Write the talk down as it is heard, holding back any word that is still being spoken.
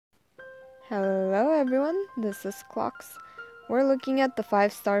Hello everyone, this is Clocks. We're looking at the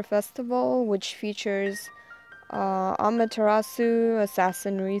 5-Star Festival, which features Amaterasu,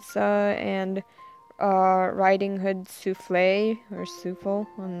 Assassin Risa, and Riding Hood Souffle, or Souffle,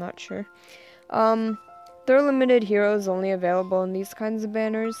 I'm not sure. They're limited heroes only available in these kinds of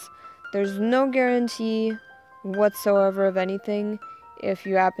banners. There's no guarantee whatsoever of anything. If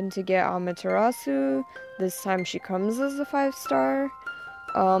you happen to get Amaterasu, this time she comes as a 5-star.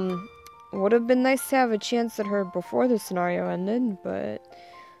 Would have been nice to have a chance at her before the scenario ended, but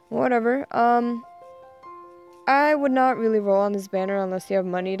whatever. I would not really roll on this banner unless you have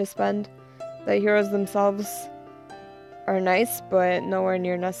money to spend. The heroes themselves are nice, but nowhere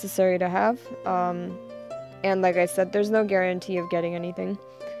near necessary to have. And like I said, there's no guarantee of getting anything.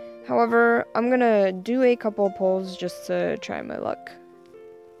 However, I'm gonna do a couple pulls just to try my luck.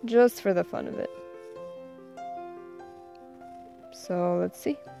 Just for the fun of it. So, let's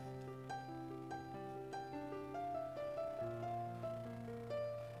see.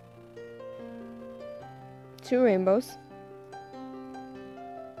 Two rainbows.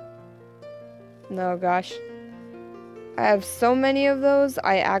 No, gosh. I have so many of those,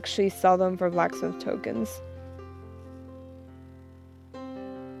 I actually sell them for blacksmith tokens.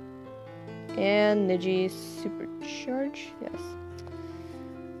 And Niji Supercharge, yes.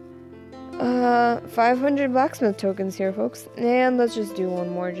 500 blacksmith tokens here, folks. And let's just do one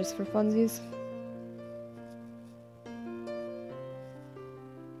more just for funsies.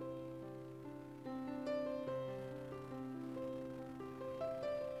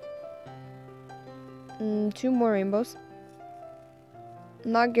 Two more rainbows.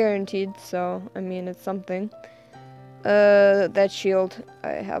 Not guaranteed, so, I mean, it's something. That shield, I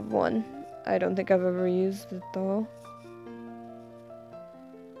have one. I don't think I've ever used it, though.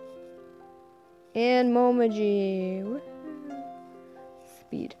 And Momaji.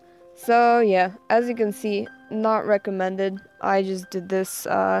 Speed. So, yeah, as you can see, not recommended. I just did this,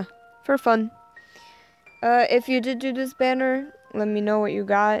 for fun. If you did do this banner, let me know what you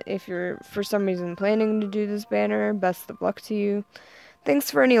got. If you're, for some reason, planning to do this banner, best of luck to you. Thanks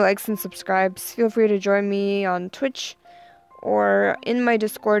for any likes and subscribes. Feel free to join me on Twitch or in my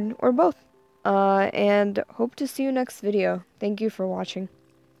Discord or both. And hope to see you next video. Thank you for watching.